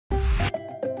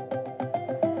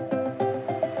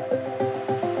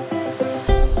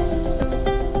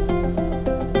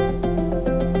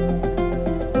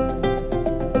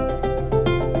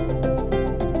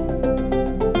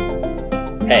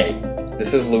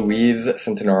This is Luiz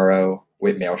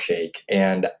with Mailshake,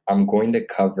 and I'm going to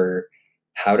cover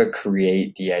how to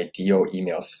create the ideal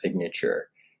email signature.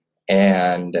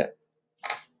 And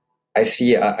I've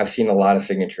seen a lot of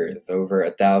signatures, over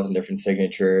 1,000 different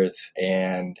signatures,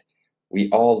 and we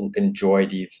all enjoy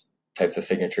these types of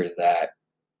signatures that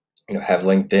have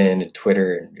LinkedIn and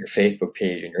Twitter and your Facebook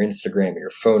page and your Instagram and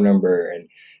your phone number, and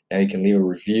now you can leave a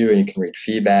review and you can read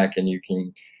feedback and you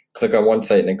can click on one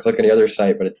site and then click on the other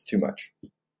site, but it's too much.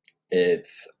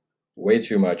 It's way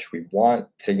too much. We want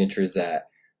signatures that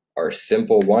are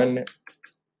simple. One,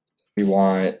 we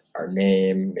want our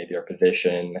name, maybe our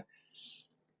position.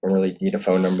 We don't really need a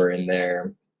phone number in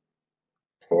there,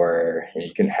 or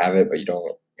you can have it, but you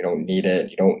don't need it.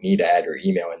 You don't need to add your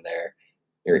email in there.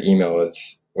 Your email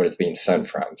is what it's being sent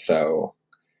from. So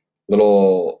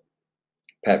little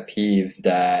pet peeves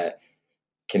that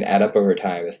can add up over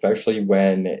time, especially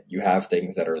when you have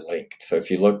things that are linked. So if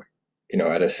you look,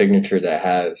 at a signature that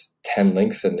has 10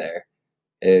 links in there,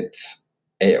 it's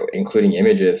including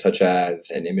images such as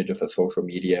an image of a social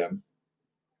media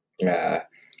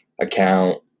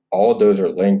account. All of those are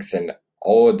links, and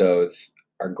all of those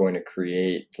are going to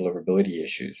create deliverability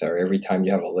issues. Or every time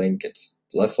you have a link, it's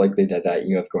less likely that that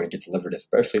email is going to get delivered,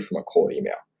 especially from a cold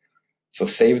email. So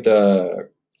save the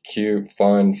cute,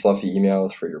 fun, fluffy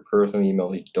emails for your personal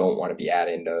email. You don't want to be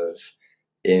adding those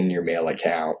in your mail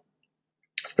account,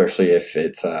 especially if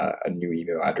it's a new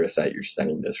email address that you're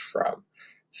sending this from.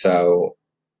 So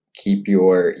keep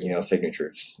your email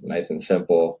signatures nice and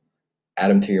simple. Add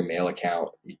them to your mail account.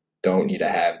 You don't need to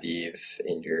have these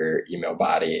in your email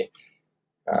body.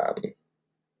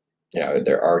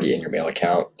 They're already in your mail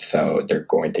account, so they're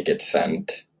going to get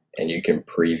sent, and you can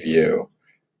preview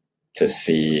to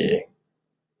see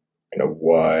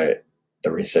what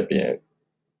the recipient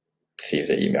sees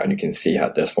the email. And you can see how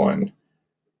this one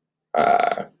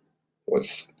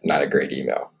was not a great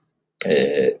email.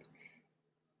 It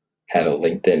had a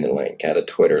LinkedIn link, had a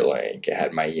Twitter link, it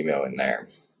had my email in there.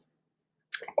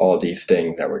 All these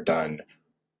things that were done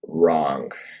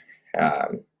wrong.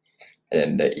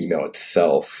 And the email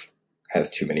itself has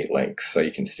too many links. So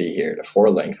you can see here the 4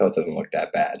 links, it doesn't look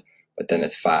that bad. But then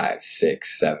it's 5,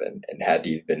 6, 7. And had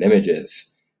these been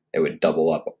images, it would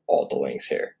double up all the links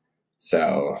here.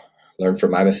 So learn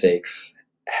from my mistakes.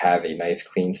 Have a nice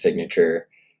clean signature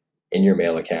in your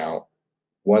mail account.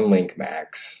 1 link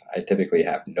max. I typically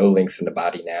have no links in the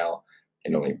body now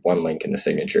and only 1 link in the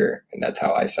signature. And that's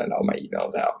how I send all my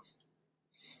emails out.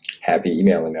 Happy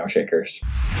emailing, mail shakers.